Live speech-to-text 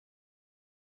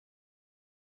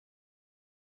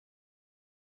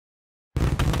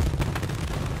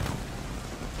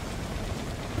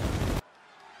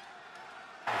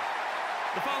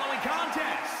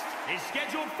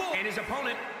scheduled for, and his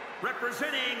opponent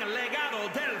representing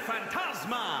Legado del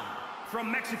Fantasma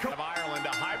from Mexico. Of Ireland,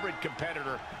 a hybrid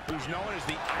competitor who's known as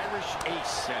the Irish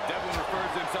Ace. Yeah, Devlin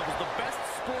refers to himself as the best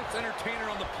sports entertainer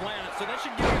on the planet, so that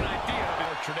should give you an idea of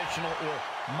more traditional or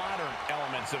modern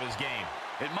elements of his game.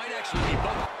 It might actually be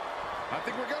both. I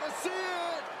think we're gonna see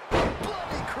it.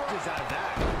 Bloody crushes out of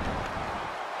that.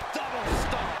 Double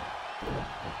stomp.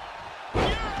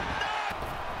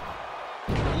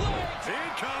 Legs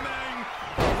incoming.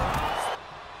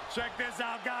 Check this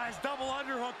out, guys. Double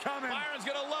underhook coming. Byron's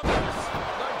gonna love this.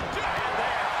 And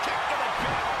there, kick to the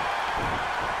gut.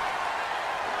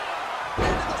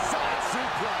 Into the side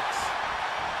suplex.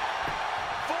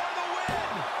 For the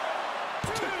win.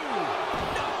 2.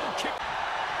 No kick.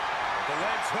 The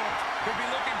legs hooked. Could be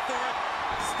looking for it.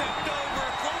 Stepped over.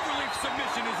 Cloverleaf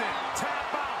submission is in.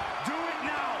 Tap out. Do it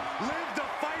now. Live to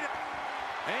fight it.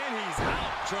 And he's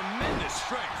out. Tremendous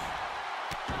strength.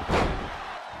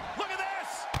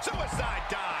 Suicide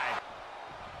dive.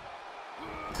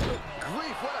 Good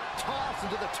grief, what a toss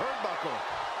into the turnbuckle.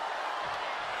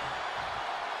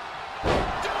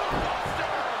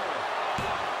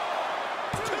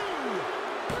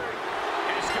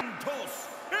 SANTOS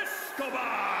ESCOBAR.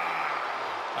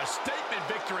 A statement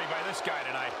victory by this guy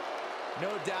tonight.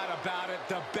 No doubt about it,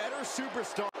 the better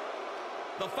superstar.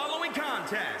 The following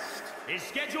contest is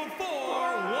scheduled for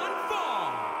one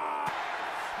fall.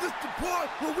 This the part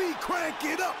where we crank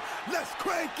it up. Let's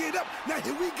crank it up. Now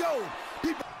here we go.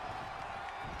 People.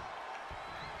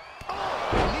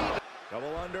 Oh,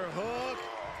 double underhook.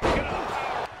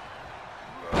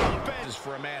 This is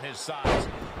for a man his size.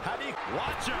 How do you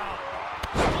watch out?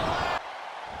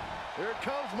 Here it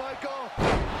comes, Michael.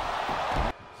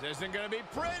 This isn't gonna be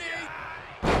pretty.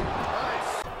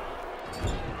 Nice.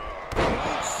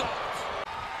 Moonsault.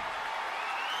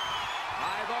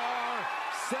 IVAR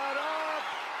set up.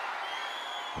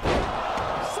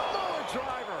 Samoa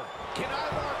driver. Can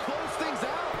IVAR close things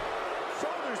out?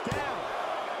 Shoulders down.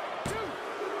 2,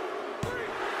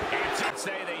 3. I'd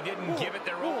say they didn't give it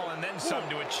their all and then some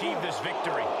to achieve this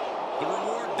victory. The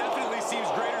reward definitely seems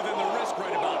greater than the risk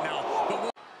right about now.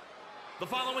 But the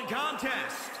following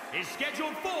contest is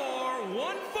scheduled for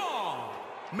one fall.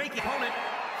 Making opponent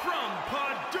from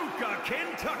Paducah,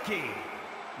 Kentucky,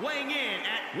 weighing in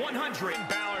at 100.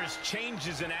 Balor's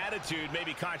changes in attitude may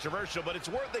be controversial, but it's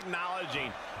worth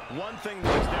acknowledging one thing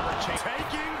that's never changed.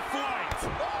 Taking flight.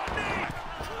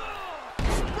 Oh,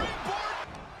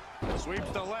 springboard.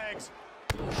 Sweeps the legs.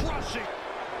 Crushing.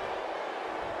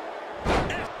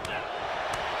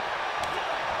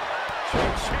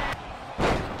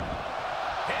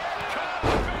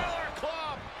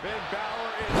 Big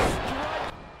Balor is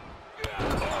striking.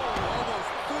 Oh, almost.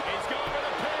 He's going for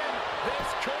the pin. This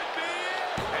could be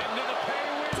it. Into the pay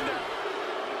window.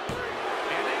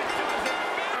 And that does it.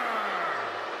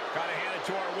 Gotta hand it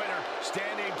to our winner.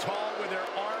 Standing tall with their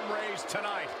arm raised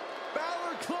tonight.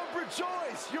 Balor Club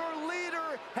rejoice. Your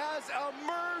leader has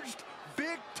emerged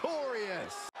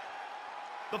victorious.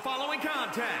 The following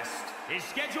contest is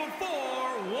scheduled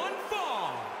for one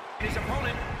fall. His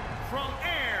opponent from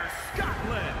Ayr,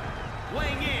 Scotland,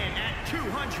 weighing in at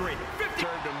 250.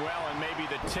 Served him well and maybe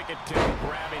the ticket to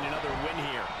grabbing another win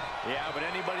here. Yeah, but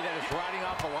anybody that is riding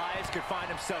off Elias could find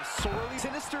himself sorely.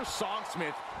 Sinister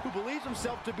songsmith who believes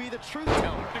himself to be the truth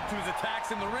teller. to his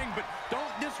attacks in the ring, but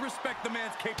don't disrespect the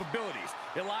man's capabilities.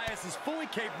 Elias is fully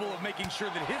capable of making sure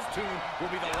that his tune will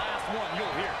be the last one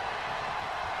you'll hear.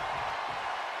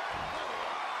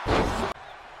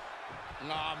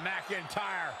 Oh,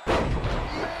 McIntyre.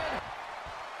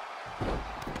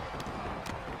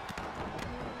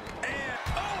 And,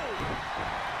 oh!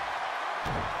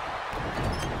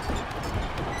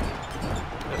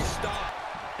 The stop.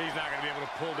 He's not going to be able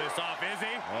to pull this off, is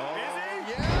he? Oh, is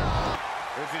he? Yeah.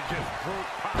 This is just brute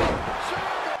power.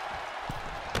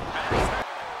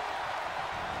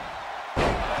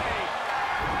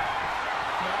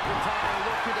 McIntyre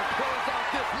looking to close out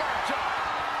this matchup.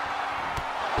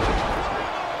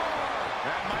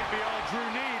 That might be all Drew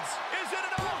needs. Is it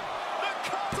enough? The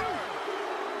cover!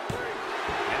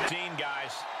 15,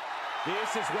 guys.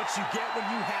 This is what you get when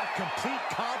you have complete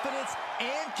confidence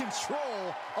and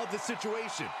control of the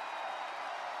situation.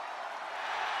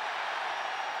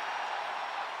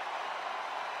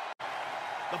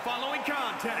 The following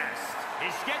contest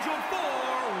is scheduled for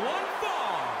one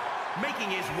fall.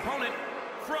 Making his opponent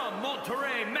from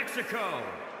Monterrey, Mexico,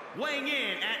 weighing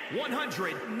in at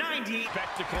 190.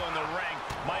 Spectacle in the ring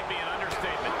might be an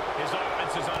understatement. His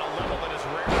offense is on a level that is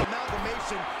rare.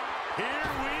 Amalgamation.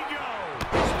 Here we go.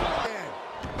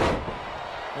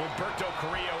 Humberto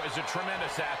Carrillo is a tremendous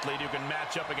class athlete who can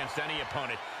match up against any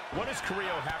opponent. What does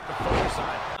Carrillo have to focus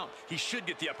on? He should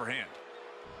get the upper hand.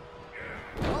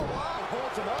 Oh, wow,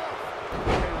 holds him up.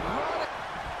 And run it.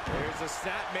 There's a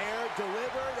snapmare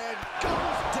delivered and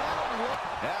goes down.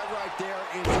 That right there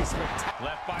is a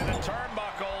spectacular. Left by the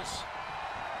turnbuckles.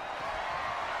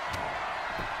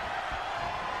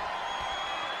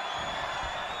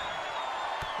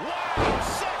 Wow,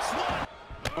 6-1.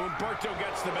 Humberto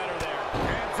gets the better there.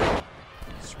 Hands up.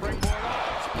 Springboard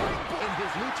up. Springboard in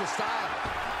his lucha style.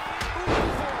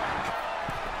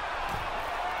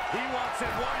 He wants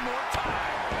it one more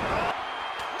time.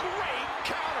 Great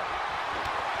counter.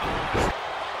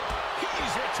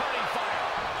 He's returning fire.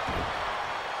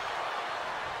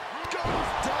 Goes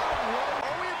down low.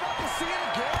 Are we about to see it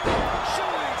again?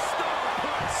 Shooting star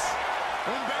press.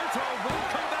 Humberto won't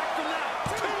come back from that.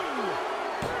 2.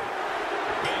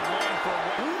 Big one for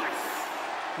WES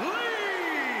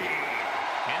LEE.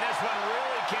 And this one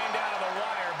really came down to the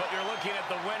wire, but you're looking at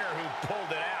the winner who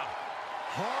pulled it out.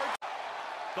 Hard.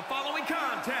 The following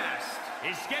contest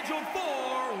is scheduled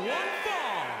for one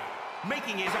fall,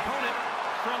 making his opponent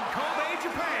from Kobe,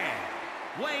 Japan,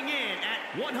 weighing in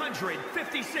at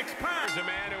 156 pounds. There's a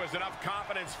man who has enough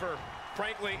confidence for,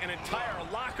 frankly, an entire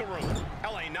locker room.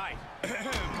 LA Knight.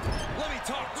 Let me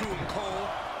talk to him, Cole.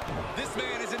 This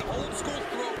man is an old school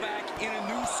throwback in a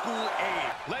new school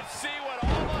age. Let's see what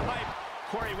all the hype.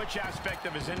 Corey, which aspect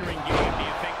of his in-ring game do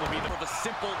you think will be For the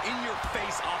simple,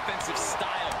 in-your-face offensive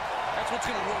style. That's what's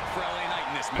going to work for LA Knight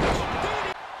in this match.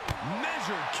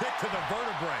 measured kick to the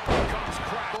vertebrae? Comes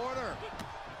crack. Corner.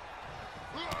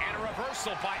 And a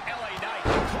reversal by LA Knight.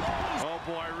 Close. Oh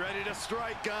boy, ready to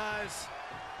strike, guys.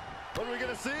 What are we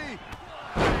gonna see?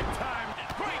 Big time.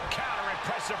 Great counter.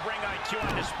 Impressive ring IQ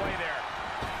on display there.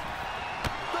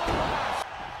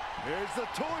 Here's the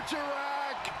torture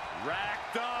rack.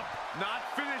 Racked up. Not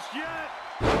finished yet.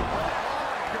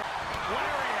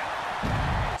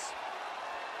 Lariat.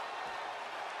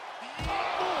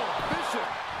 Bishop.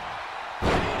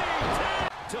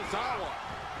 TOZAWA.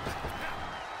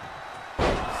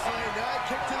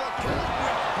 Kick to the gut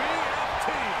with BFT.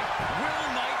 Will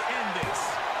Knight end this?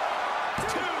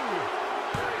 2.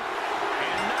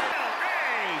 And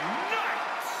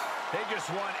Knight. They just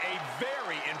won a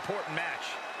very important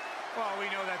match. Well, we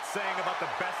know that saying about the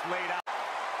best laid out.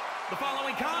 The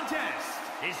following contest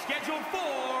is scheduled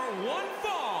for one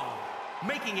fall,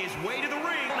 making his way to the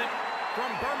ring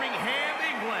from Birmingham,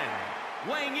 England,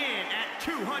 weighing in at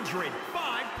 205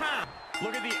 pounds.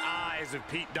 Look at the eyes of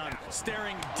Pete Dunne,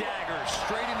 staring daggers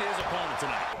straight into his opponent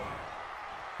tonight.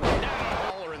 Now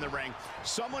Baller in the ring.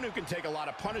 Someone who can take a lot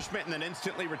of punishment and then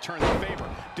instantly return the favor.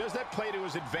 Does that play to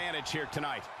his advantage here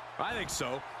tonight? I think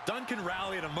so. Dunne can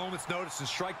rally at a moment's notice and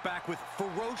strike back with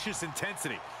ferocious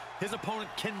intensity. His opponent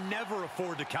can never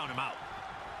afford to count him out.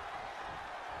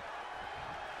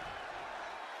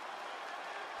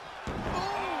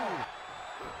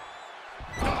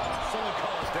 Someone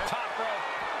calls that. Top rope.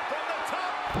 From the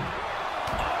top.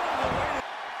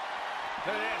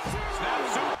 There it is. Snap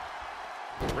super.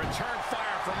 Return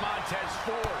fire from Montez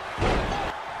forward.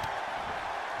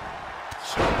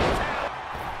 Shot down.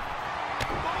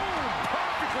 Boom.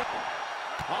 Perfectly.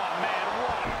 Oh, man,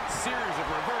 what a series of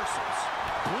reversals.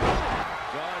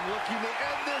 Dunne looking to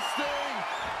end this thing.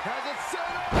 Has it set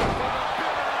up for the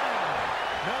bitter end.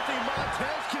 Nothing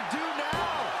Montez can do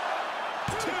now.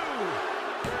 2.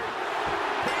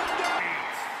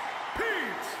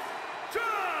 Pete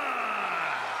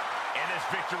Dunne! And this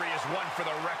victory is one for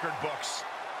the record books.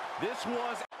 This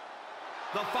was...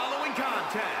 The following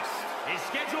contest is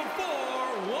scheduled for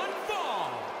one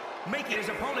fall, making his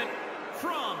opponent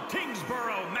from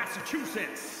Kingsborough,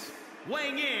 Massachusetts,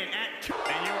 weighing in at 2.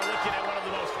 And you are looking at one of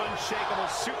the most unshakable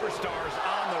superstars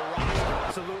on the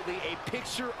roster. absolutely a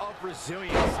picture of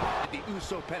resilience at the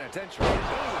Uso Penitentiary.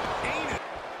 Oh, ain't it?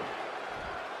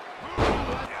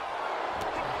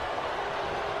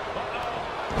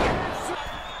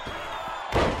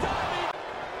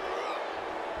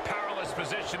 Powerless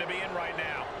position to be in right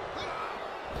now.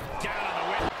 Down on the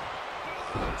win.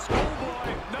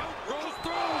 Schoolboy, no, rolls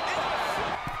through.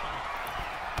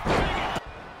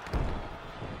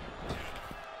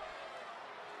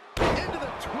 Into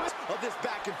the twist of this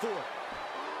back and forth.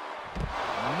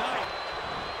 Knight.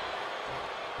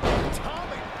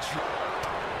 Atomic drop.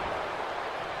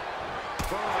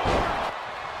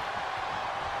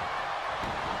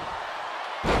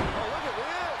 Oh, look at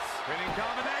this. Winning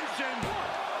combination. 1,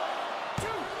 2,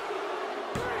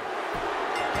 3.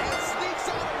 And sneaks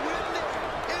out a win there.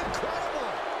 Incredible.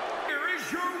 Here is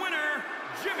your winner,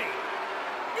 Jimmy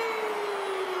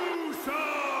Uso!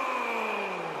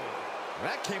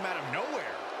 That came out of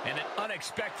nowhere. And an unexpected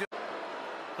unexpected.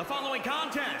 The following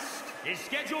contest is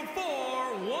scheduled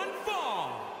for one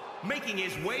fall. Making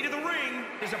his way to the ring,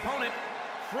 his opponent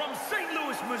from St.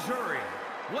 Louis, Missouri,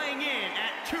 weighing in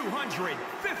at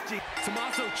 250.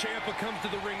 Tommaso Ciampa comes to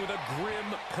the ring with a grim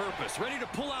purpose, ready to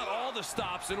pull out all the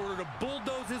stops in order to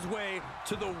bulldoze his way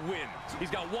to the win. He's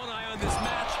got one eye on this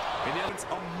match, and the other's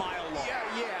a mile long.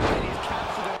 Yeah, and he's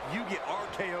captured it. You get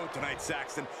RKO tonight,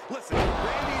 Saxton. Listen,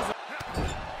 Randy's...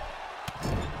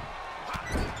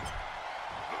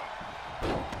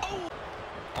 Oh!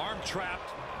 Arm trapped.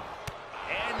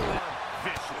 And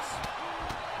vicious.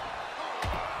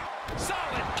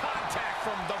 Solid contact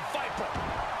from the Viper.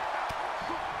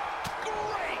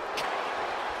 Great.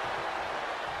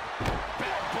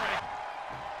 Backbreak.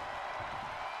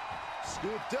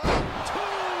 Scooped up.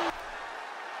 Two.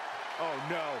 Oh,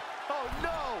 no. Oh,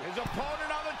 no. His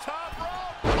opponent on the top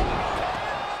rope.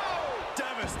 Oh!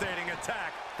 Devastating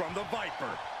attack from the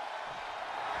Viper.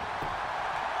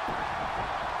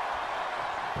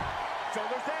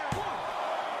 Shoulders down. 1,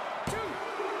 2,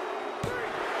 3.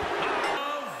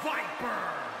 The Viper,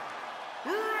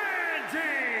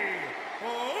 Randy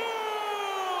Orton.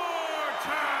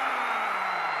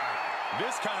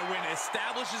 This kind of win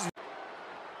establishes...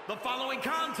 The following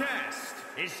contest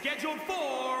is scheduled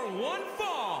for one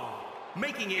fall.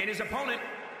 Making it his opponent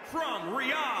from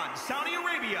Riyadh, Saudi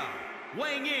Arabia,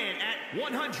 weighing in at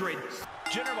 100.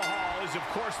 Jinder Mahal is, of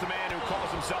course, the man who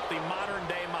calls himself the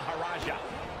modern-day Maharaja,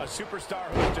 a superstar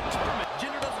who is determined.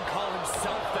 Jinder doesn't call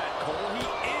himself that, Cole. He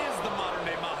is the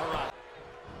modern-day Maharaja.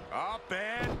 Up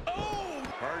and Oh!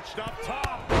 perched up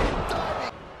top.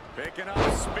 Picking up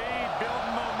speed,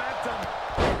 building momentum.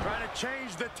 Trying to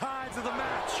change the tides of the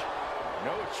match.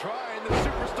 No trying the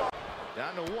superstar.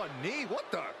 Down to one knee. What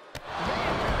the?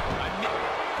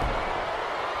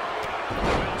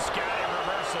 Well scattered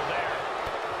reversal there.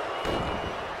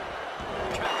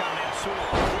 Check on Mansoor.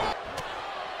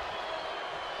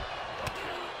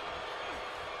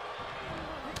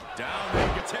 Down there,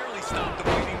 can terribly stop the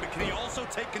bleeding, but can he also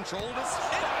take control of this?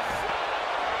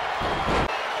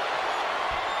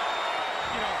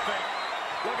 You don't think?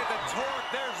 Look at the torque.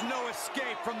 There's no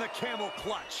escape from the camel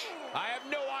clutch. I have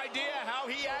no idea how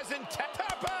he hasn't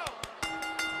tap out.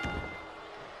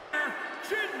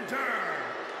 Jinder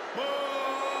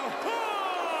Mahal.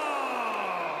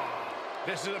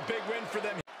 This is a big win for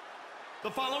them.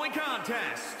 The following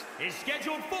contest is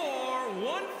scheduled for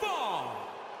one fall.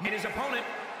 And his opponent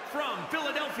from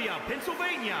Philadelphia,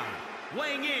 Pennsylvania,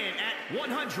 weighing in at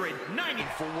 190.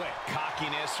 For what?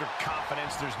 Cockiness or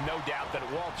confidence, there's no doubt that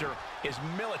Walter is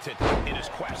militant in his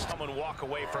quest. Someone walk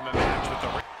away from a match with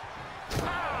the...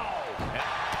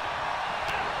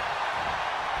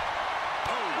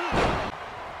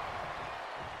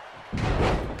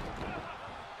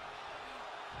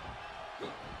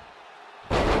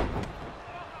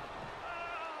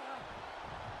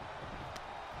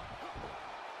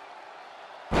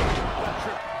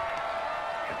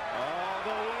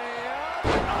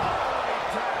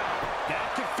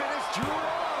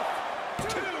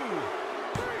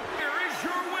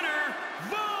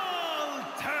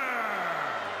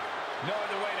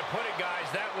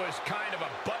 kind of a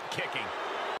butt-kicking.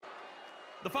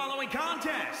 The following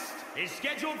contest is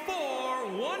scheduled for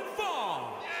one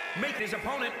fall. Making his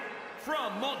opponent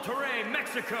from Monterrey,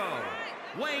 Mexico,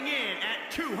 weighing in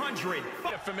at 200.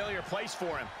 A familiar place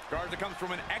for him. Garza comes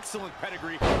from an excellent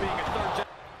pedigree, being a third-gen.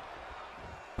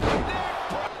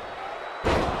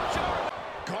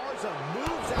 Garza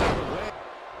moves out of the way.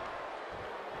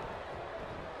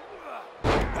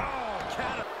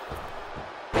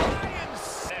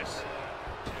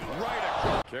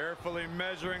 Carefully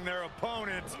measuring their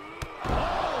opponent.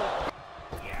 Oh!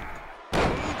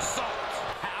 Moonsault.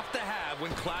 Have to have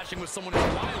when clashing with someone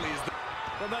as wily as the...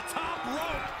 From the top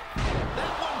rope.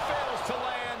 That one fails to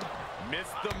land.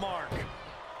 Missed the mark.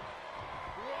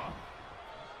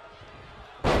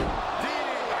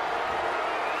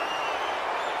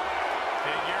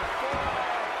 Figure 4.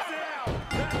 Down.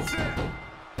 That's it.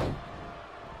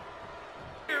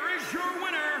 Here is your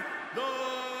winner, the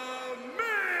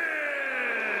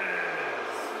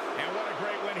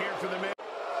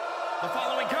The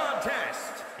following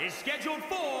contest is scheduled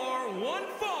for one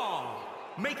fall.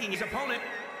 Making his opponent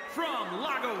from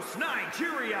Lagos,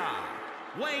 Nigeria,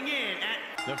 weighing in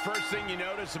at... The first thing you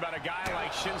notice about a guy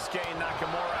like Shinsuke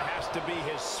Nakamura has to be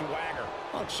his swagger.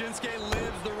 Well, Shinsuke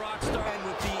lives the rock star. And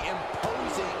with the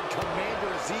imposing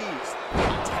Commander AZEEZ.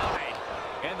 Tied.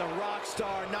 And the rock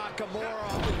star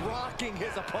Nakamura rocking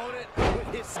his opponent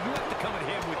with his... You have to come at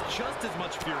him with just as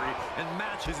much fury and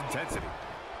match his intensity.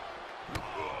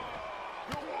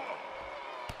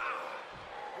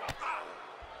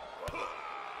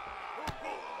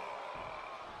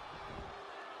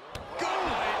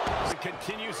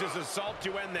 continues his assault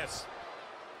to end this.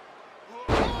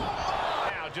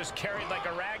 Now just carried like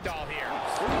a rag doll here.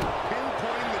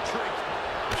 Pinpointing the trick.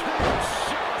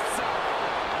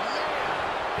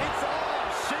 It's all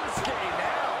Shinsuke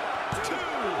now.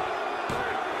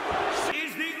 2.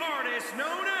 Is the artist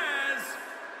known as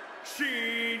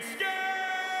Shinsuke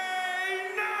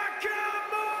Nakamura.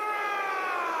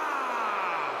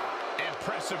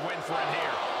 Impressive win for him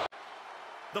here.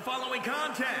 The following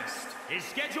contest is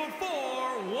scheduled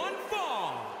for one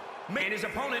fall. And his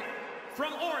opponent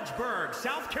from Orangeburg,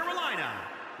 South Carolina,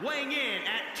 weighing in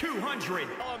at 200.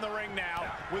 On the ring now,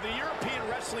 with a European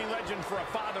wrestling legend for a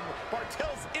father,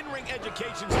 Bartel's in-ring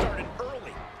education started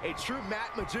early. A true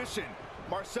mat magician,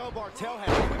 Marcel Bartel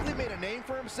has quickly made a name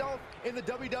for himself in the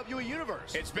WWE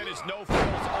Universe. It's been his no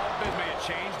frills all This may have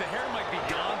changed. The hair might be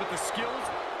gone, but the skills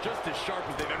just as sharp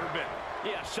as they've ever been.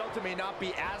 Yeah, Shelton may not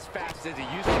be as fast as he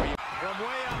used to be. From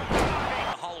way up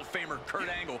top, Hall of Famer Kurt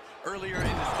Angle earlier in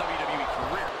his WWE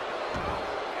career.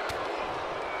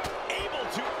 able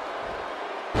to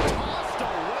Tossed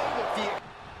away with the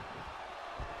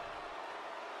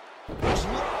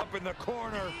Drop in the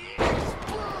corner.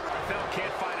 Bartel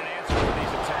can't find an answer for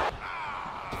these attacks.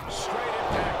 Straight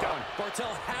impact on.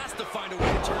 Bartel has to find a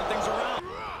way to turn things around.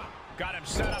 Got him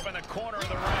set up in the corner of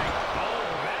the ring. Oh,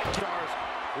 that stars.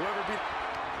 Whoever beat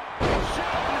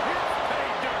Shelton hits pay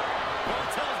dirt.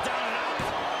 Bartel's down and out.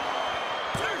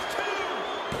 There's 2.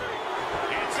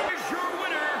 It's your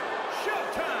winner,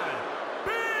 Shelton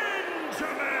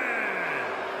Benjamin.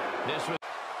 This was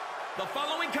The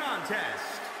following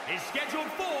contest is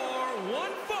scheduled for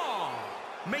one fall,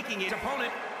 making his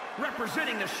opponent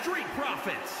representing the Street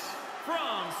Profits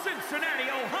from Cincinnati,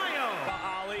 Ohio.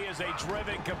 Ali is a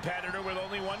driven competitor with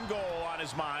only one goal on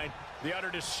his mind: the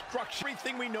utter destruction.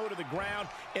 Everything we know to the ground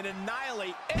and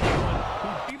annihilate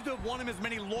anyone who Seems to have won him as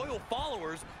many loyal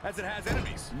followers as it has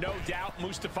enemies. no doubt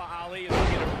Mustafa Ali is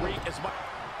going to wreak as much.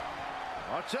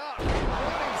 Watch out.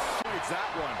 Running straight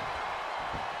that one.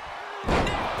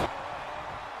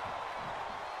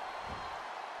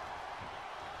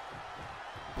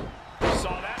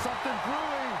 Saw that. Something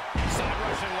brewing. Side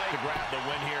Russian leg to grab the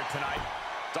win here tonight.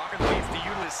 Dawkins needs to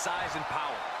use his size and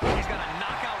power. He's got a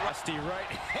knockout rusty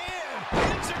right hand.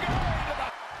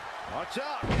 Watch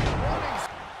out.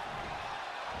 Running.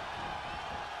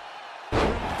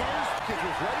 Reverse kick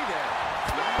was ready there.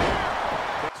 Bang!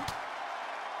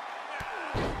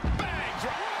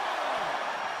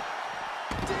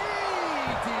 DD.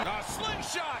 A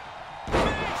slingshot.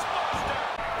 Face buster.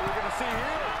 What are we going to see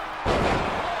here?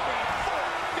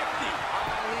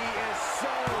 Ali is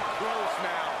so close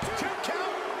now. 2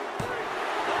 count.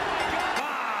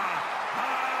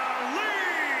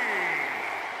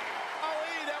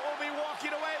 Ali that will be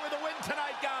walking away with a win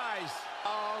tonight, guys.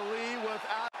 Ali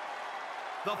without.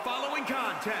 The following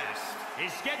contest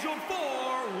is scheduled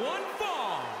for one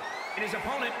fall. And his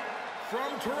opponent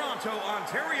from Toronto,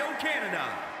 Ontario, Canada,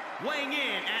 weighing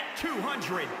in at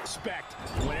 200. Respect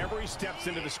whenever he steps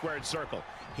into the squared circle.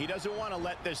 He doesn't want to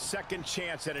let this second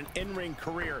chance at an in-ring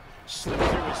career slip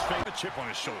through his finger. A chip on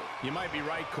his shoulder. You might be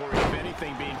right, Corey. If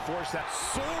anything, being forced that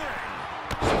Soaring.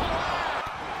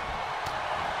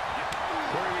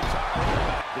 Corey, we talked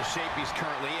about the shape he's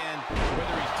currently in,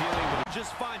 whether he's dealing with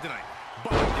Just fine tonight.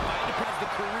 But it might depend the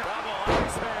career. Bravo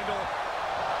ice handle.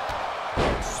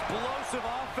 Explosive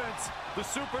offense. The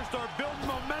superstar building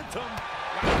momentum.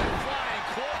 flying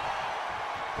close.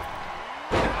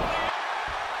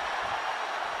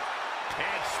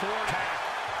 And sword attack.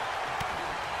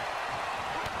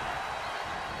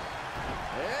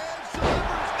 And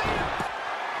delivers the.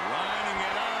 Lining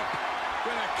it up.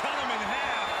 Gonna cut him in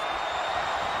half.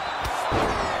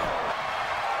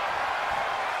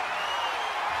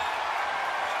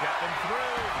 Stepping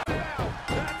through.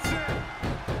 That's it.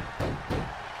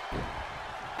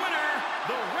 Winner,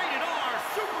 the Rated R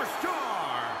Superstar,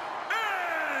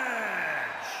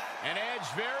 Edge. And Edge,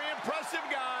 very impressive,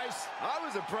 guys. I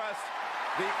was impressed.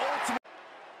 The ultimate.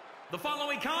 The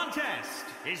following contest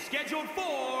is scheduled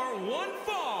for one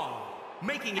fall,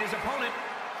 making his opponent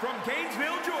from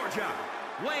Gainesville, Georgia,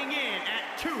 weighing in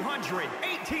at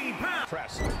 218 pounds.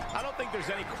 Press. I don't think there's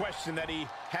any question that he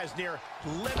has near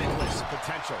limitless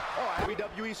potential. Oh,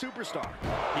 WWE superstar.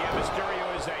 Yeah,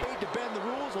 Mysterio is a... Need to bend the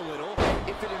rules a little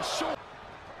if it ensures.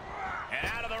 And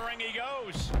out of the ring he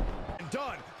goes. And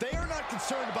done. They are not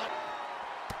concerned about.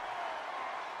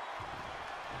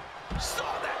 Saw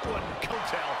that one.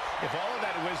 Coattail. If all of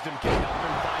that wisdom can help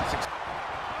him find success.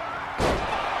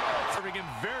 Serving him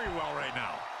very well right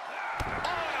now.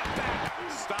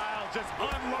 Style just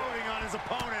unloading on his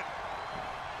opponent.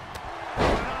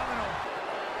 Phenomenal.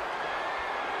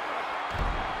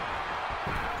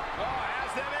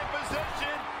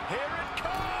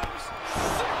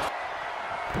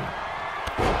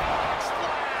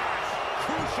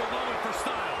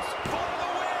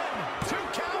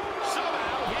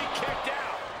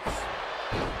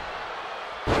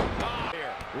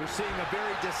 We're seeing a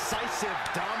very decisive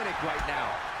Dominik right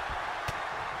now.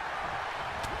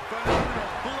 Phenomenal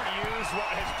bullet. Use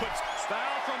what has put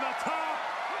style from the top.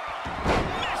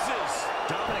 Misses.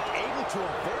 Dominik able to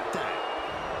avert that.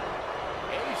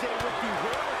 AJ with the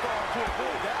wherewithal to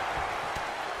avoid that.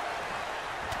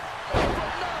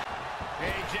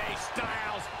 AJ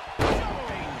Styles.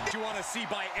 You want to see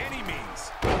by any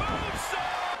means.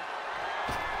 Moonsault!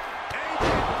 AJ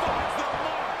finds the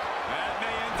mark. That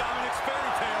may end Dominik's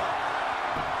fairy tale.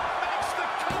 Makes the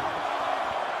cover.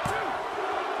 2,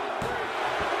 3.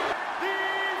 The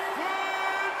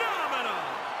phenomenal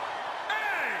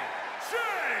AJ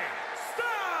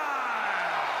Styles.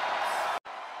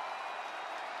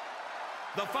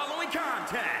 The following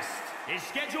contest is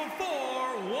scheduled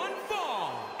for one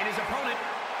fall, and his opponent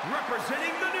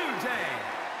representing the New Day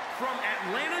from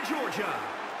Atlanta, Georgia,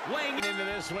 weighing into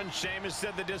this one. Sheamus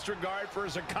said the disregard for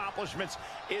his accomplishments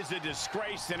is a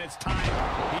disgrace, and it's time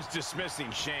he's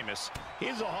dismissing Sheamus. He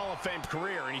has a Hall of Fame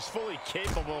career, and he's fully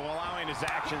capable of allowing his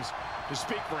actions to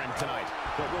speak for him tonight.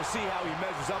 But we'll see how he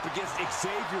measures up against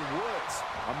Xavier Woods,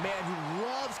 a man who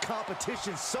loves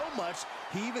competition so much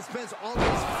he even spends all of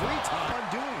his free time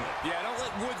doing it. Yeah, don't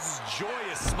let Woods'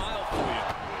 joyous smile fool you.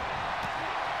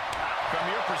 From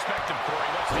your perspective, Corey,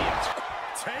 what's the answer?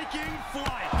 Taking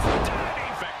flight. Diving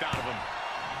effect out of him.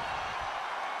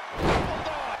 Hold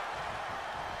on.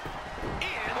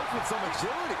 And with some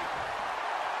agility.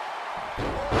 Oh,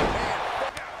 man.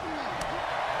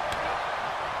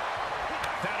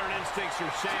 Pattern instincts from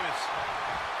Sheamus.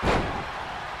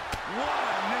 What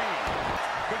a knee.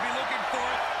 Could be looking for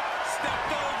it.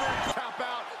 Stepped over. Tap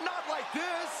out. Not like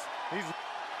this. And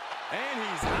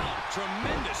he's out.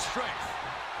 Tremendous strength.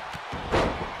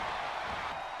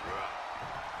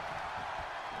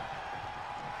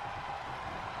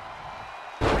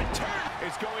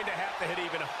 Is going to have to hit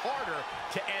even harder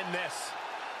to end this.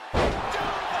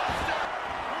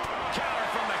 Counter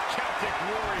from the Celtic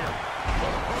Warrior.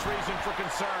 Reason for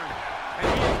concern. And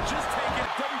he has just taken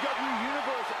WWE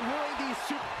Universe ruling these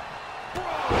super...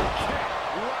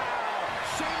 Wow.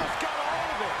 Sheamus got all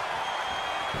of it.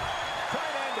 Try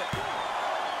to end it.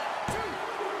 1, 2,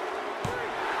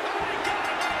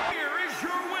 3. Here is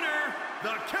your winner,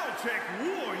 the Celtic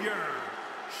Warrior,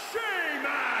 Sheamus.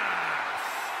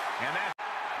 And that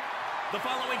the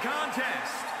following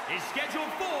contest is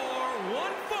scheduled for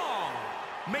one fall,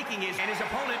 making his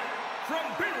opponent from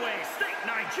Benue State,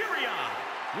 Nigeria,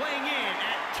 weighing in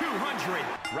at 200.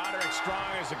 Roderick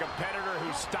Strong is a competitor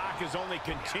whose stock has only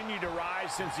continued to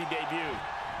rise since he debuted,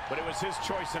 but it was his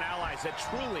choice and allies that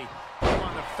truly put him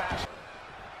on the fashion.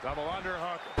 Double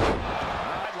underhook.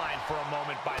 Sidelined for a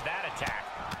moment by that attack.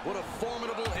 What a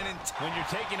formidable and when you're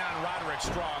taking on Roderick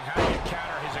Strong, how do you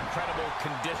counter his incredible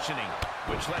conditioning,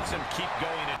 which lets him keep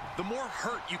going? The more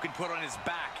hurt you can put on his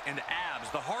back and abs,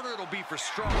 the harder it'll be for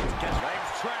Strong to catch.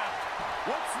 Legs trapped.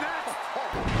 What's next?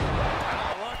 Oh,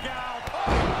 look out.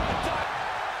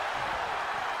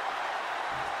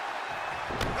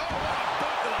 Oh,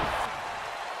 both of them.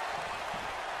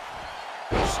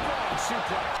 Strong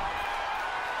suplex.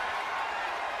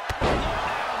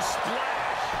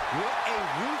 What a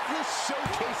ruthless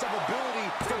showcase of ability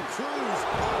from Cruz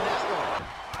on that one.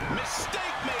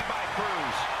 Mistake made by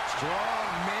Cruz. Strong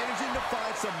managing to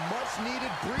find some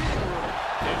much-needed breathing room.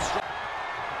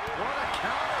 What a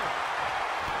counter.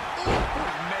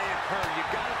 It may occur. You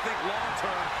got to think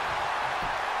long-term.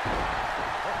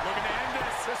 Looking to end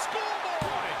this. The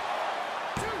schoolboy.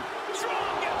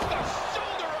 Strong gets the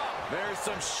shoulder up. There's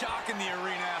some shock in the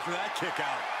arena after that kick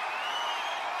out.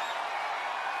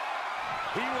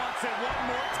 He wants it one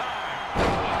more time.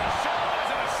 The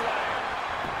shoulders and a slam.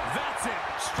 That's it.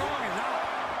 Strong is out.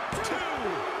 2,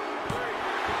 3.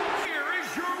 Here is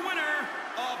your winner,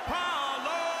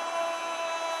 Apollo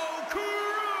Crews.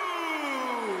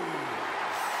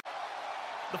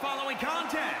 The following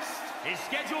contest is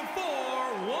scheduled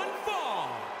for one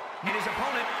fall, and his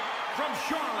opponent from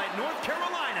Charlotte, North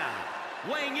Carolina,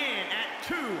 weighing in at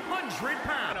 200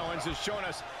 pounds. Owens has shown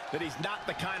us that he's not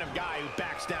the kind of guy who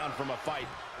backs down from a fight.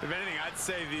 If anything, I'd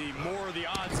say the more the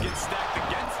odds get stacked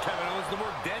against Kevin Owens, the more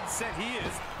dead set he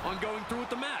is on going through with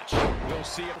the match. We'll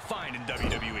see it fine in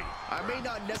WWE. I may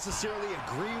not necessarily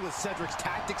agree with Cedric's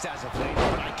tactics as of late,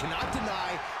 but I cannot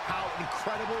deny how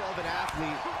incredible of an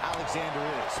athlete Alexander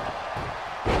is.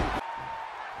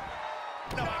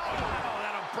 No,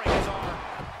 that'll break his arm.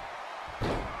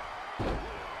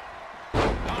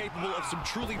 Capable of some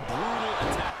truly brutal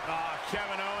attack.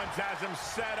 Kevin Owens has him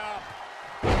set up.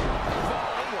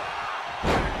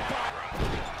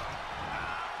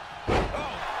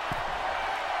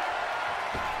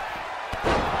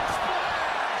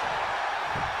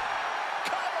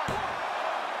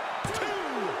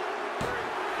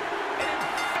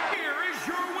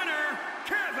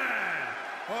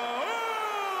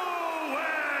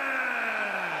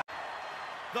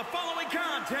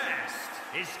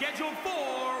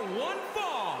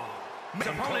 His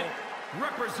opponent,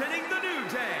 representing the New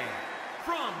Day,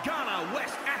 from Ghana,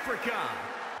 West Africa.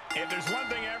 If there's one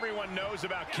thing everyone knows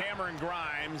about Cameron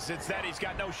Grimes, it's that he's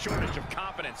got no shortage of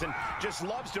confidence and just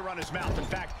loves to run his mouth. In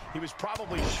fact, he was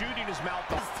probably shooting his mouth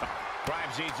off.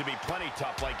 Grimes needs to be plenty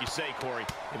tough, like you say, Corey,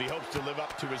 if he hopes to live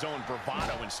up to his own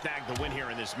bravado and snag the win here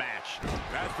in this match.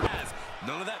 As for Az,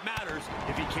 none of that matters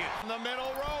if he can't. In the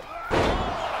middle rope. Oh,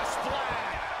 what a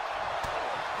splash!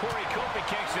 Corey, Kofi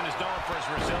Kingston is known for his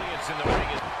resilience in the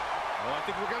ring. Oh, I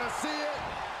think we're going to see it.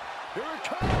 Here it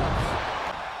comes.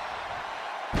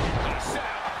 Set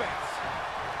up offense.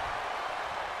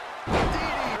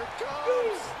 Here it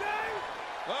comes.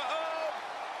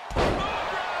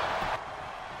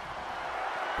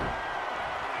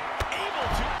 Able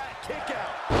to kick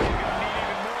out. You're going to need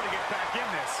even more to get back in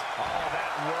this. All that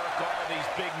work, all these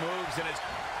big moves, and it's...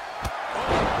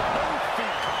 Both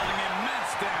feet causing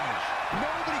immense damage.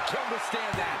 Nobody can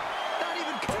withstand that. Not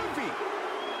even Kofi.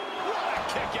 What a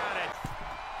kick out it.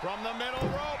 From the middle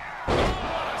rope. Oh,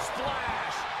 what a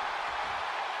splash.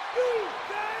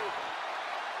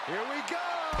 Here we go.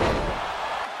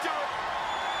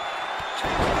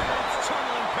 Kingston's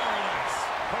tunneling paradise.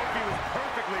 Kofi was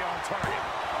perfectly on target.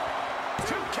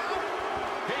 2 count.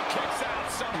 He kicks out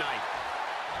some night.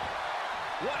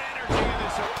 What energy in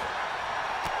this.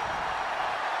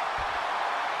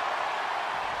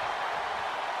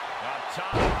 Up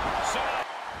top. Set up.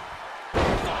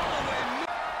 Following.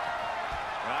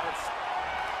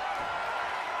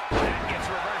 That gets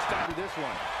reversed after This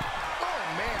one. Oh,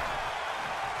 man.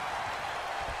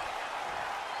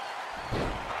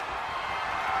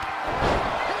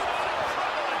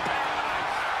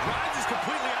 Grimes is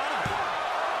completely out of it.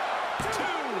 2.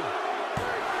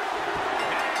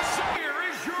 And so here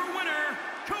is your winner,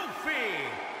 Kofi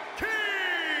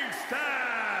Kingston.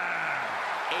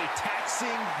 A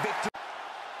taxing victory.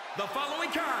 The following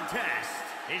contest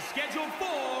is scheduled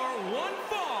for one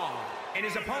fall, and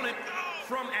his opponent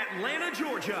from Atlanta,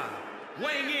 Georgia,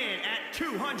 weighing in at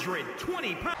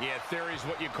 220 pounds. Yeah, theory's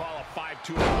what you call a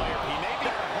 5'2" player. He may be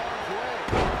Hard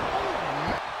way.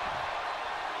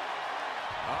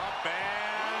 up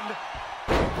and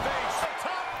face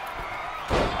top.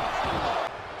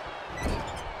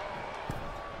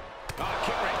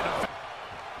 Kick right to the.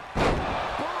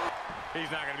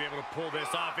 He's not going to be able to pull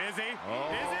this off, is he?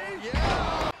 Oh, Is he?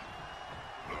 yeah.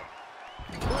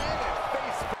 Planted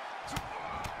face.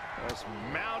 Just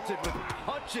mounted with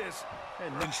punches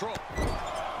And control.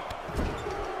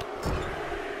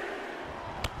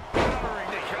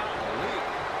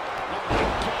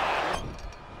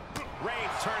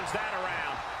 Reigns turns that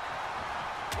around.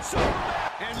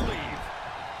 And leave.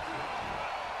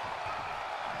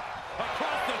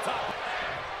 Across the top.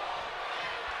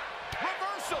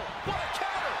 Reversal. What a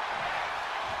counter.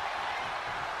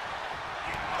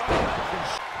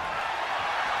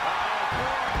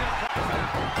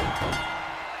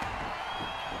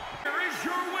 Here is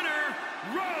your winner,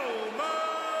 Roman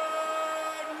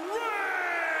Reigns.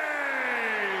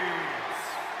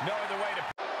 No other way to.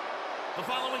 The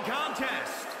following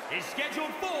contest is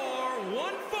scheduled for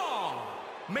one fall,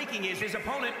 making his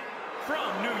opponent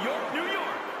from New York, New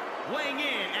York, weighing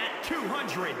in at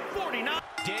 249.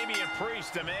 Damian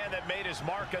Priest, a man that made his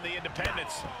mark on the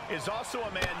independents, is also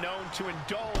a man known to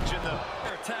indulge in the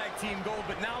Tag team gold,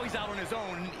 but now he's out on his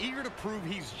own, and eager to prove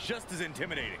he's just as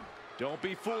intimidating. Don't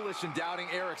be foolish in doubting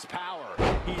Eric's power.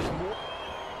 He's more.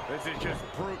 This is just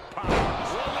brute power.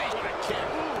 What a kick.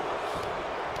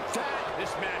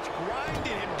 This match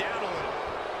grinded him down a little.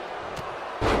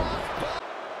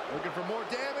 Looking for more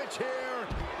damage here.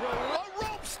 A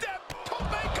rope step.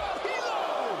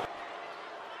 Hilo.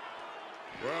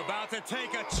 We're about to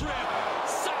take a trip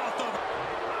south of.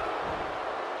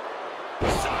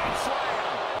 Side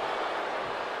slam.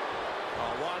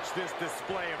 Oh, watch this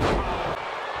display of power.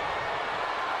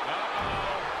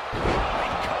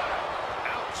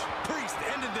 Ouch. Priest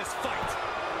ended this fight.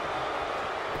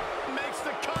 Makes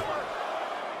the cover.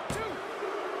 2,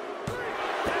 3.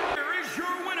 Here is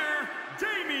your winner,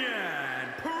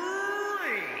 Damian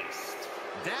Priest.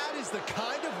 That is the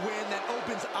kind of win that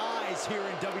opens eyes here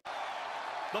in WWE.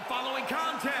 The following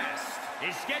contest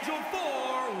is scheduled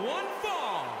for one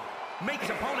fall, make his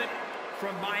opponent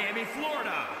from Miami,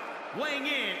 Florida, weighing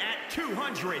in at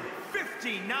 259.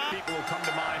 People will come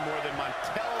to mind more than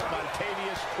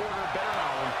Montavious Porter, better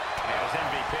known as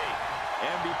MVP.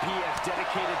 MVP has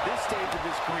dedicated this stage of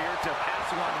his career to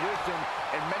passing on wisdom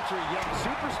and mentoring young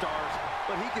superstars,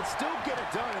 but he can still get it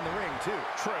done in the ring, too.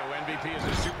 True, MVP is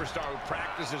a superstar who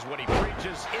practices what he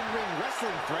preaches. In-ring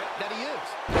wrestling threat that he is.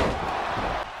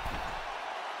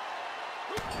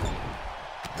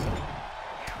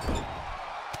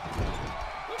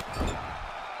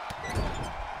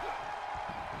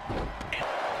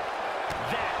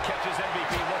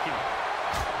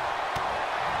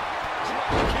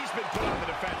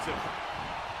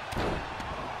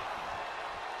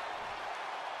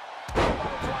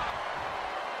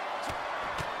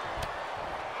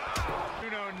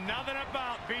 nothing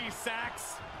about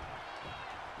B-Sacks.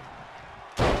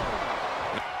 The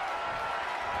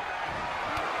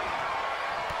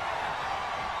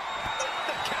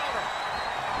counter.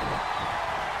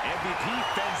 MVP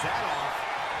fends that off.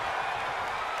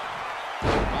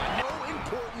 So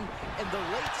important in the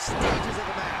late stages of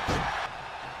the match.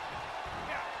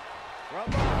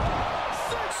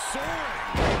 Soaring.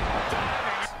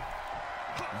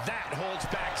 That holds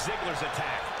back Ziggler's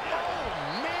attack. Oh,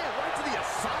 man, right to the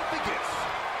esophagus.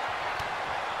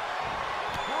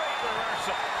 Great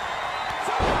reversal.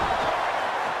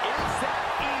 Is that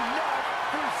enough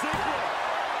for Ziggler?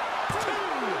 2.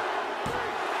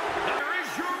 There is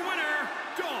your winner,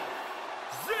 Dolph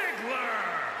Ziggler.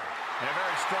 And a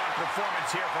very strong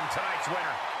performance here from tonight's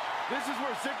winner. This is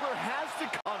where Ziggler has to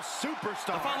come.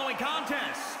 Superstar. The following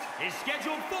contest is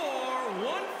scheduled for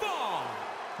one fall.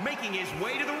 Making his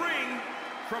way to the ring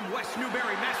from West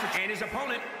Newbury, Massachusetts, and his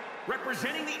opponent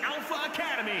representing the Alpha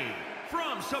Academy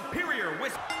from Superior,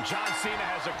 Wisconsin. John Cena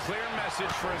has a clear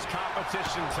message for his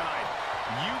competition tonight.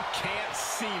 You can't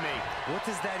see me. What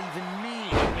does that even mean?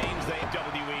 It means they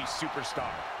WWE superstar.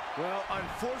 Well,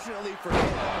 unfortunately for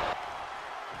him.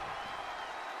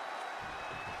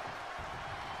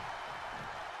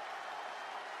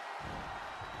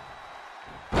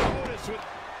 Otis with...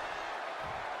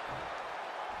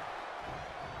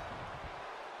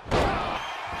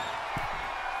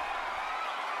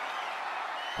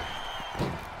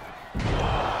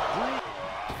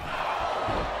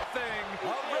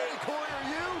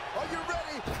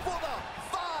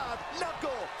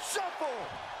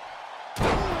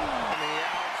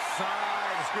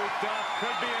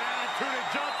 Could be an attitude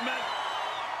adjustment.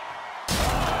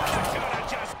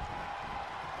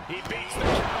 He beats the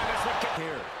count in this one.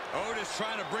 Here, Otis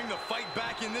trying to bring the fight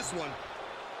back in this one.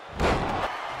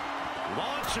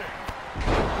 Launching.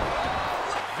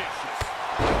 Vicious.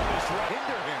 Otis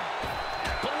Hinder him.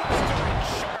 blistering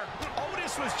sharp.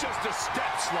 Otis was just a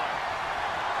step slow.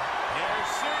 Here's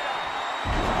Cena.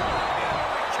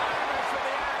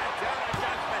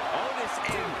 Otis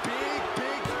in big.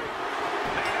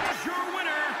 Your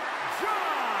winner,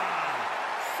 John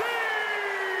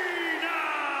Cena.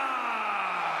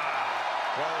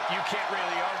 Well, you can't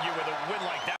really argue with a win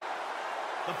like that.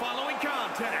 The following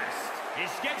contest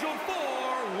is scheduled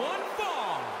for one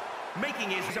fall. Making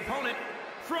his opponent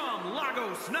from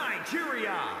Lagos,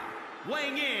 Nigeria,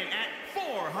 weighing in at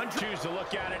 400. Choose to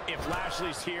look at it. If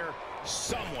Lashley's here,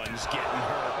 someone's getting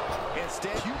hurt.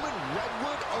 Instead, human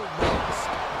redwood or moss.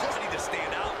 Just need to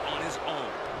stand out on his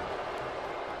own.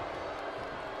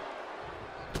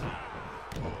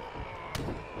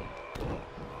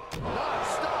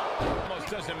 Almost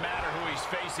doesn't matter who he's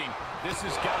facing. This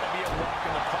has got to be a walk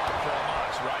in the park for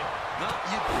Moss, right? No,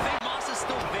 you'd think Moss is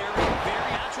still very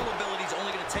natural ability is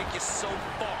only going to take you so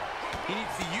far. He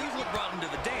needs to use what brought him to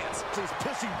the dance. He's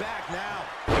pushing back now.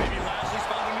 Maybe Lashley's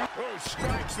found a new... Oh,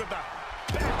 strikes with the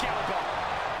back elbow.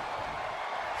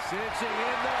 Cinching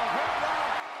in the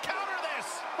hurt. Counter this.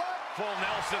 Full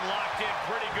Nelson locked in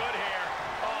pretty good here.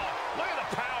 Oh, look at the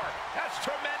power. That's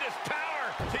tremendous power.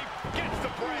 He gets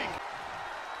the break.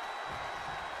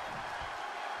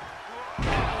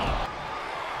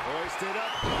 Hoisted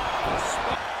up.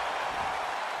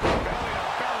 Belly to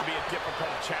belly be a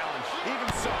difficult challenge. Even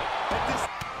so, at this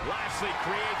Lashley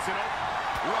creates an open.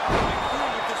 Rolling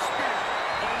through with the spear.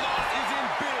 And Moss is in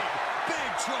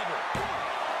big trouble.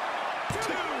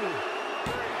 2.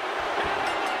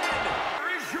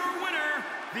 Here is your winner,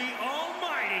 the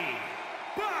almighty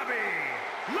Bobby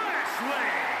Lashley.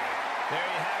 There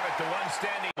you have it, the one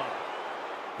standing.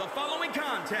 The following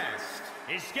contest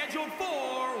is scheduled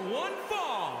for one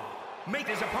fall. Make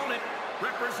his opponent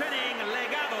representing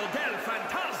Legado del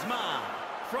Fantasma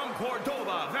from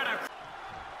Cordoba, Veracruz.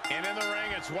 And in the ring,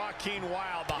 it's Joaquin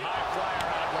Wilde, the high flyer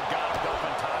out of Legado del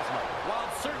Fantasma.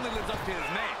 Wilde certainly lives up to his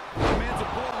name. The man's a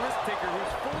bold risk taker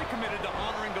who's fully committed to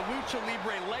honoring the Lucha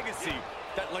Libre legacy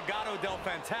that Legado del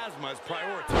Fantasma has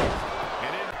prioritized.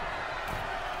 And in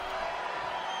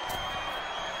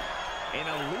an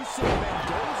elusive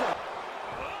Mendoza.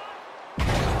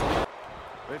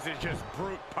 This is just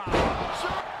brute power.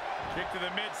 Kick to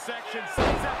the midsection,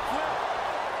 sends that flip.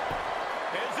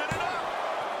 is it enough?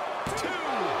 2.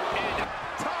 And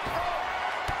Top rope.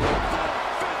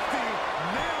 50.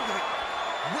 Nailed it.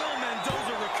 Will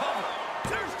Mendoza recover?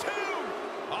 there's 2.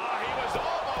 Ah, he was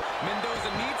almost.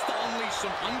 Mendoza needs to unleash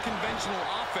some unconventional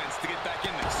offense to get back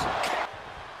in this.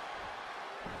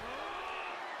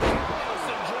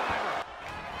 Nelson driver.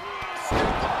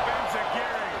 Step up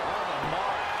Enziguri. On the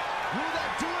mark. Will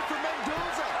that do it for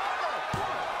Mendoza?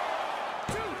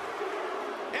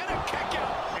 And a kick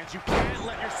out. but you can't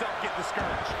let yourself get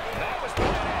discouraged. That was plan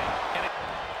A, and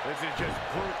this is just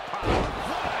brute power.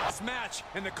 What a match,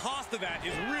 and the cost of that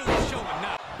is really showing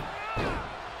now.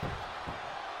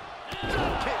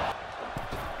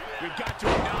 We've got to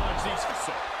acknowledge these.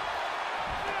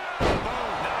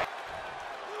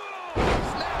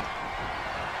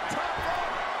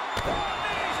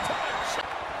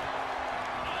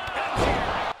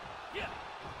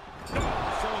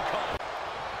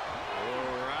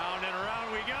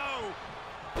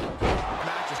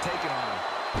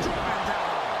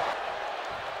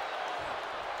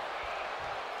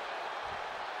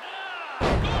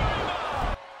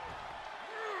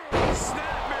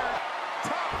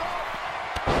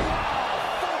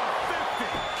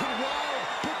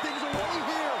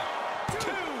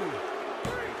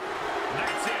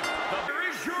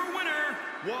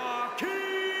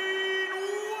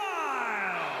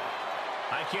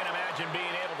 I can't imagine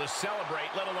being able to celebrate,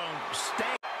 let alone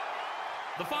stay.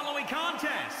 The following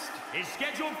contest is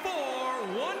scheduled for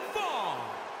one fall.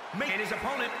 Making his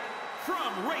opponent from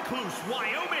Recluse,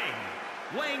 Wyoming,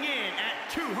 weighing in at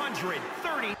 230.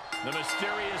 The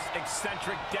mysterious,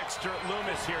 eccentric Dexter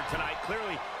Lumis here tonight,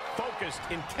 clearly focused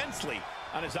intensely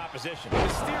on his opposition.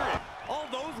 Mysterious. All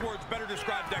those words better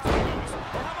describe Dexter Lumis.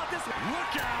 Or how about this one?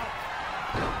 Look out!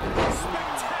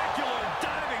 Spectacular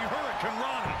diving Hurricane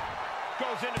Rana.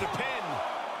 Goes into the pin.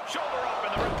 Shoulder up,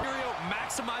 and the Mysterio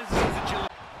maximizes his agility.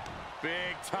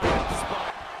 big time spot.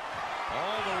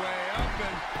 All the way up,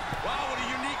 and wow, what a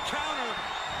unique counter.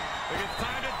 I think it's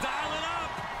time to dial it up.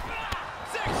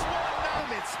 6-1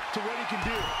 limits to what he can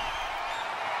do.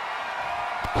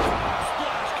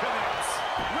 Splash connects.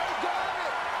 Ray got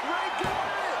it! Ray got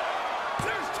it!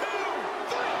 There's 2,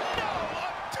 3, no, a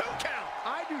 2 count.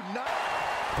 I do not.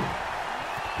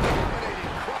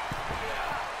 Dominating crop.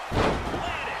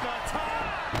 Landed on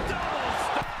top. Double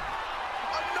stop.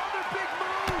 Another big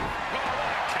move. Oh,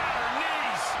 what a counter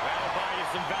knees. That'll buy you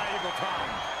some valuable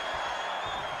time.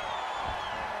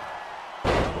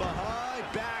 Behind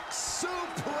back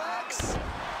suplex.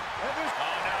 And there's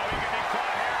Oh, no, he can be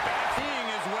caught here. Seeing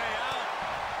his way out.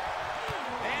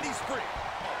 And he's free.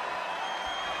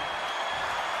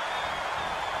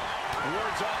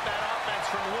 Words off that offense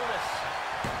from Lumis.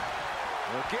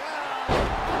 look out.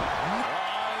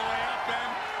 All the way up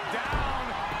and down.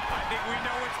 I think we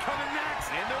know what's coming next.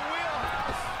 In the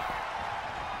wheelhouse.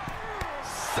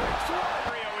 6-1.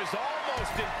 Rio is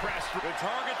almost impressed. The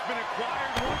target's been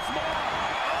acquired once more.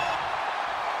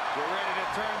 We're ready to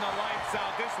turn the lights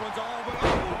out. This one's all but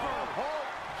over. Hold.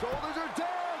 Shoulders are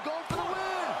down. Go for the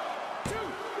win. 2,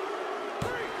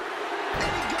 3.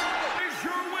 And he got it. Is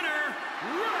your winner,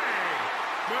 Rey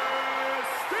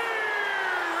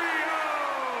Mysterio.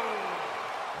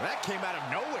 That came out of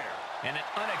nowhere. And an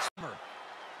unexpected.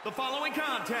 The following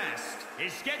contest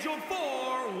is scheduled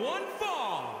for one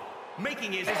fall.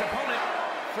 Making his opponent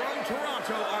from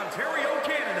Toronto, Ontario,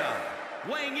 Canada,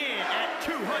 weighing in at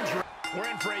 200. We're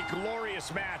in for a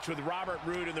glorious match with Robert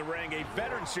Roode in the ring, a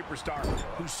veteran superstar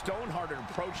whose stone-hearted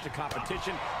approach to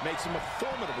competition makes him a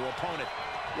formidable opponent.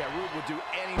 Yeah, Roode will do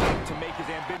anything to make his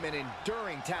ambition an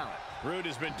enduring talent. Roode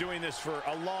has been doing this for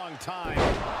a long time,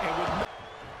 and with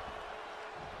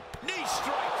knee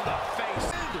strike to the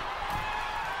face.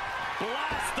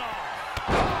 Blast off.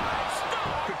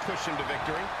 Could push him to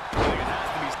victory. I think it has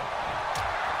to be.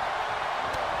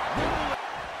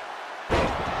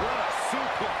 What a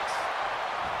suplex.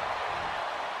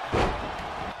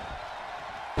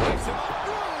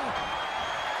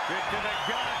 Kick to the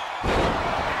gut.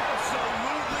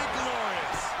 Absolutely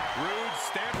glorious. Roode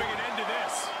stamping an end to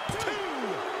this. 2.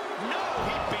 No,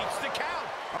 he beats the count.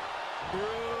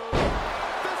 Roode.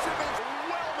 Fisherman's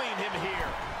whelming him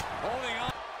here. Holding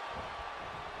on.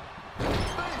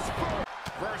 Face first.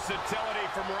 Versatility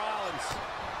from Rollins.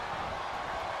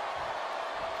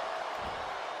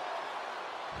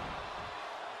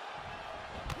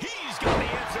 He's got the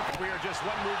answer. We are just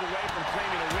one move away from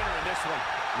claiming a winner in this one.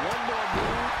 One more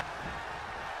move.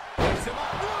 Picks him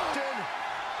up.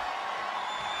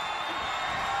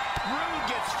 Roode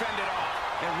gets fended off.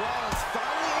 And Rollins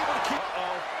finally able to keep.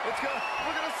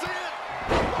 We're gonna see it.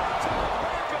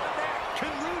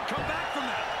 Can Roode come back from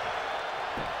that?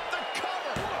 The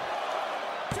cover.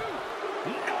 2.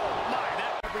 No, my,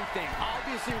 that Everything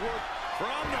obviously worked.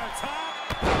 From the top.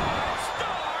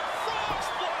 star frog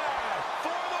splash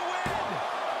for the win.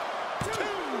 2.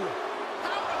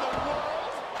 How in the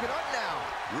world? Get up now.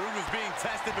 Roode was being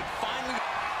tested, but finally.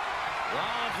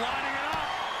 Rollins lining it up.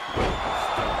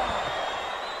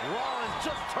 Rollins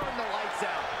just turned the lights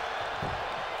out.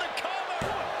 The cover.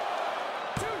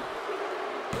 1, 2,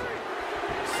 3.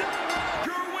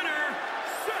 Your winner,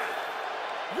 Seth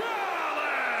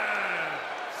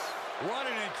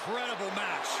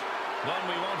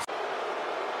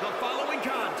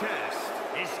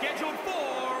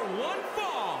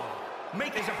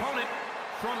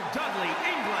from Dudley,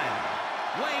 England,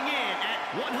 weighing in at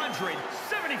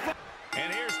 174.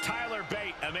 And here's Tyler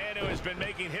Bate, a man who has been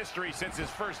making history since his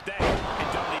first day in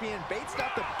Dudley. Bate's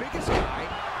not the biggest guy.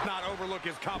 Not overlook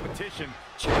his competition,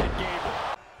 Chad Gable.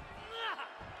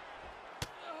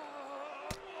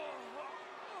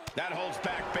 That holds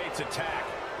back Bates' attack.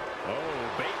 Oh,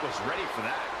 Bate was ready for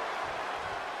that.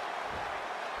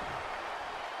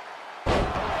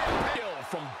 Kill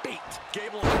from Bate.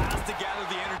 Gable has to gather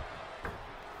the energy.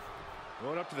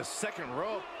 Going up to the second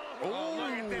rope. Oh,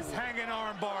 look at this hanging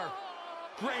arm bar.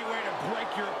 Great way to break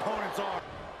your opponent's arm.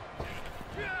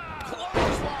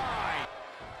 Clothesline.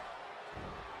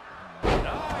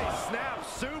 Nice snap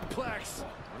suplex.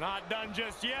 We're not done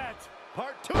just yet.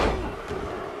 Part 2.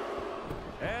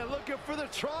 And looking for the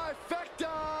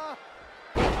trifecta.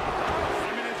 I'm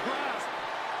in his grasp.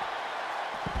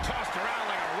 Tossed around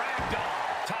like a rag doll.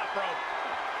 Top rope.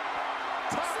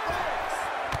 Top ropes.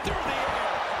 Through the air.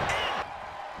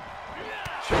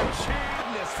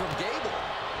 Cha-chingness from Gable.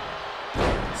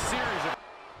 Series of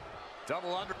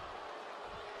double under.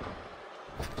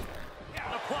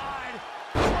 Applied.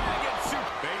 Dragon soup.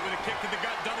 Bate with a kick to the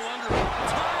gut. Double under.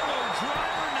 Tyler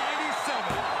Driver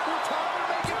 97. We're time to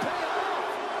make it pay off.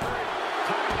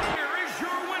 Here is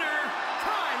your winner,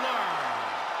 Tyler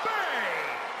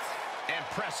Bate.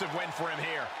 Impressive win for him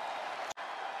here.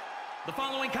 The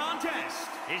following contest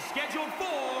is scheduled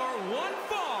for one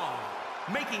fall,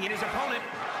 making it his opponent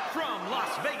from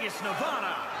Las Vegas,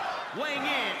 Nevada, weighing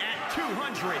in at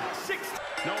 206.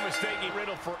 No mistaking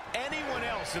Riddle for anyone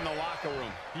else in the locker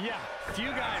room. Yeah,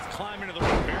 few guys climb into the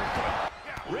ring barefoot.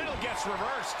 Riddle gets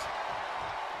reversed.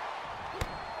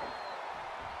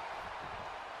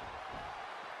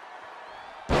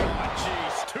 Oh,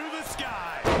 jeez, to the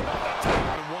sky.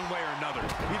 In one way or another,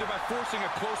 either by forcing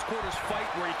a close quarters fight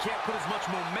where he can't put as much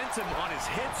momentum on his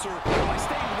hits or by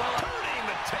staying well. Turning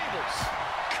the tables.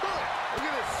 Good.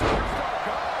 Look at this superstar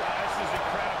go. This is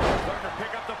incredible. Starting to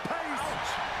pick up the pace.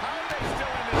 How are they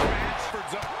still in this match? For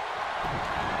zone.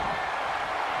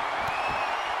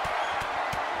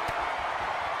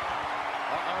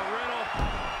 Riddle.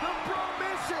 The Pro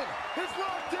Mission is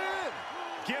locked in.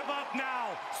 Give up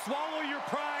now. Swallow your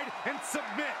pride and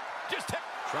submit. Just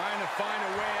Trying to find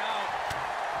a way out.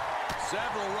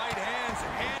 Several right hands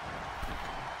and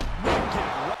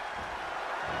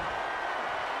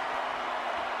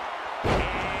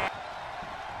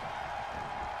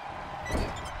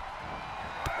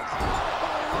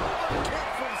Kick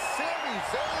from Sami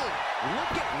Zayn.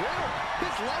 Look at Riddle.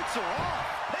 His lights are off.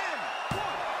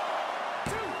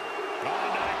 Oh,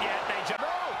 not yet. They just...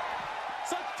 No.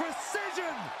 such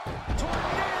precision.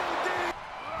 Tornado.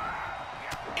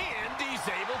 And he's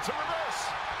able to reverse.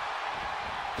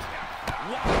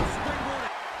 Wow, springboard.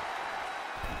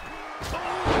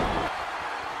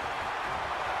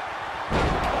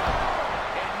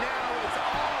 And now it's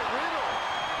all Riddle.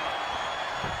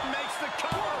 Makes the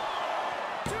cover.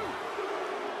 2,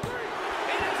 3.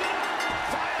 It is it.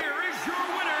 Here is your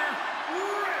winner,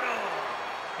 Riddle.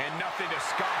 And nothing to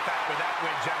scoff at with that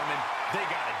win, gentlemen. They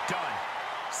got it done.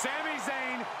 Sami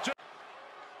Zayn.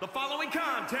 The following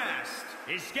contest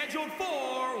is scheduled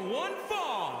for one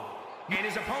fall, and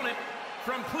his opponent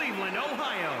from Cleveland,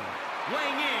 Ohio,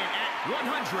 weighing in at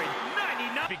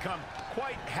 199. Become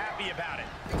quite happy about it.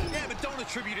 Yeah, but don't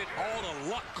attribute it all to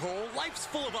luck, Cole. Life's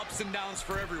full of ups and downs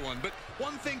for everyone, but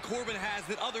one thing Corbin has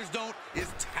that others don't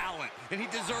is talent, and he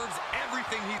deserves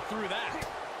everything he threw that.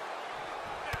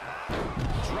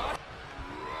 Drop.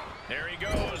 There he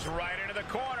goes, right into the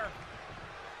corner.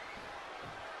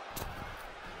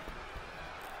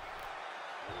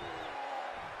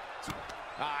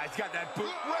 He's got that boot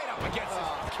right up against his.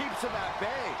 Keeps him at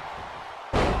bay.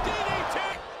 DDT.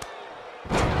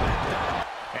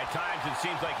 At times, it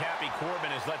seems like Happy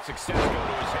Corbin has let success go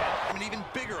to his head. An even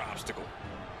bigger obstacle.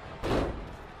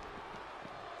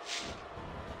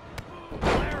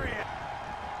 Lariat.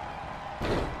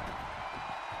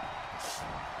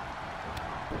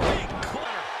 Big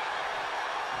clutter.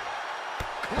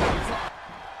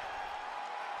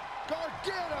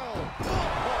 Gargano.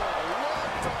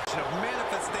 Of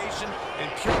manifestation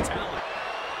and pure talent.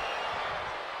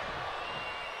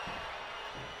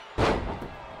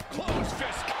 Close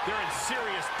fist. They're in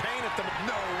serious pain at the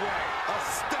moment. No way.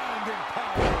 Astounding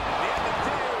power. The end of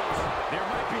days. There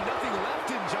might be nothing left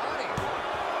in Johnny.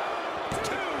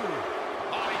 2.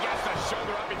 Oh, he gets the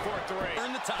shoulder up before 3.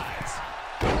 Turn the tides.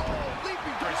 Oh,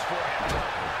 leaping For his forehead.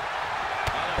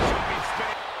 Oh, Jumping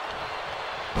spin.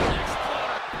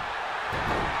 Exploder.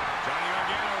 Johnny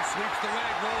Gargano sweeps the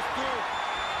leg, rolls through.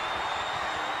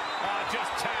 Oh, just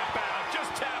tap out.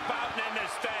 Just tap out and end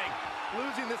this thing.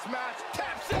 Losing this match.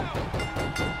 Taps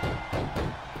out.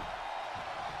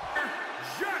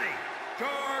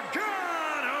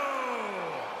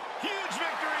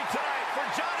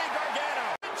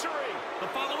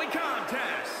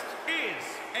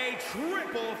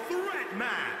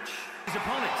 His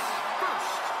opponents,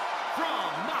 first, from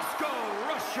Moscow,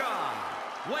 Russia,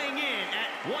 weighing in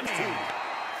at 102.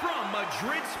 From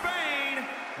Madrid, Spain,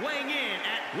 weighing in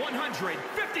at 154.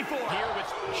 Here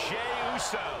with Jey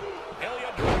Uso,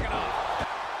 Ilya Dragunov.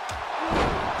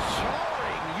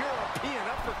 Jarring European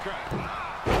uppercut.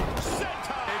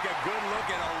 Senton. Take a good look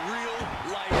at a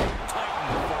real-life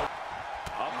Titan.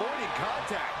 Avoiding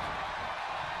contact.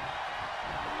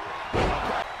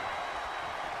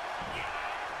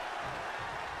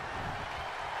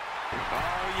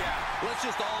 Oh, yeah. Let's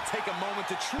just all take a moment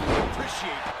to truly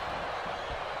appreciate.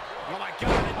 Oh, my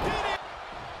God, it did it!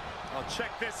 Well,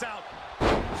 check this out.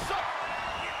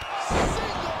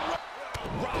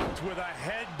 Rocked with a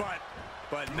headbutt,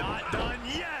 but not done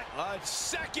yet. A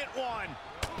second one.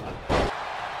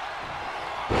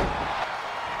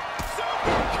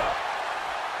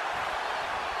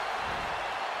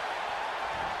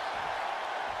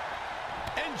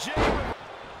 And Jey.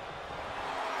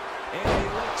 And the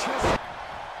electricity.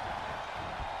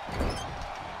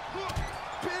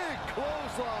 Big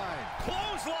clothesline.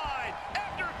 Clothesline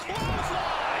after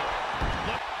clothesline.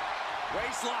 Look.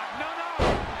 Waistlock. No.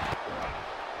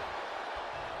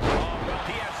 Oh, well,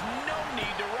 he has no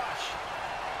need to rush.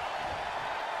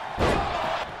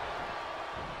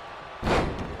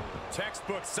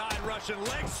 Textbook side Russian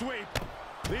leg sweep.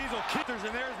 These will kickers,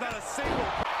 and there's not a single.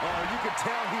 Oh, you can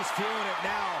tell he's feeling it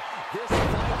now. This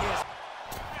fight is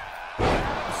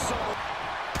absolute.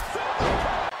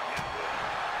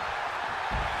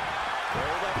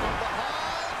 Hold up from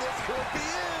behind. This could be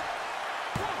it.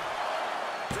 1,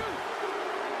 2,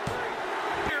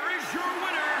 3. Here is your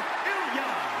winner,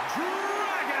 Ilya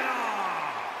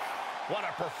Dragunov. What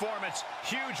a performance.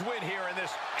 Huge win here in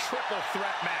this triple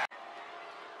threat match.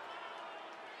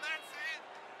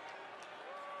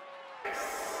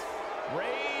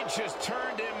 Rage has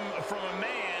turned him from a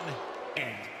man.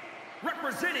 And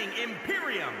representing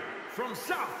Imperium from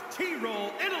South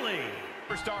Tyrol, Italy.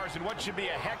 Stars in what should be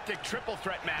a hectic triple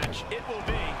threat match. It will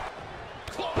be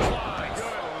clothesline.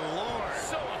 Good Lord.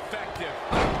 So effective.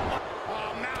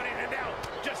 Oh, mounting it down.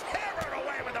 Just hammered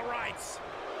away with the rights.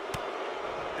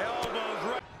 Elbows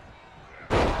right.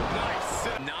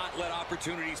 Nice. Not let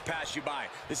opportunities pass you by.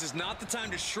 This is not the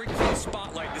time to shrink from the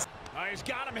spotlight. Oh, he's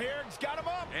got him here. He's got him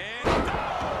up.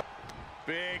 And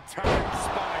big time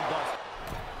spine bust.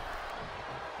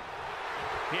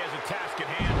 He has a task at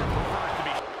hand, but prefers to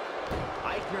be.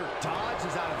 Eichner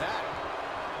dodges out of that.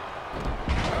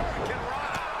 Hurricane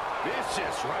Rana.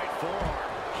 Vicious right forearm.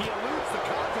 He eludes the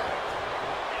contact.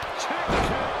 Check.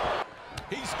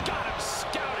 He's got him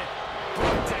scouted.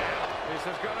 Put down. This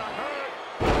is gonna hurt.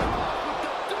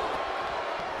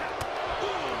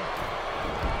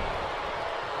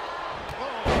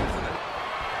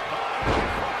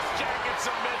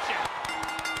 Submission.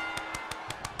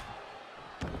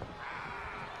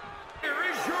 Here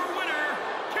is your winner,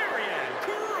 Karrion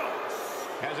Kross.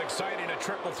 As exciting a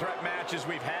triple threat match as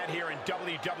we've had here in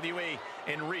WWE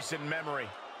in recent memory.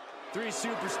 Three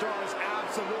superstars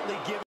absolutely give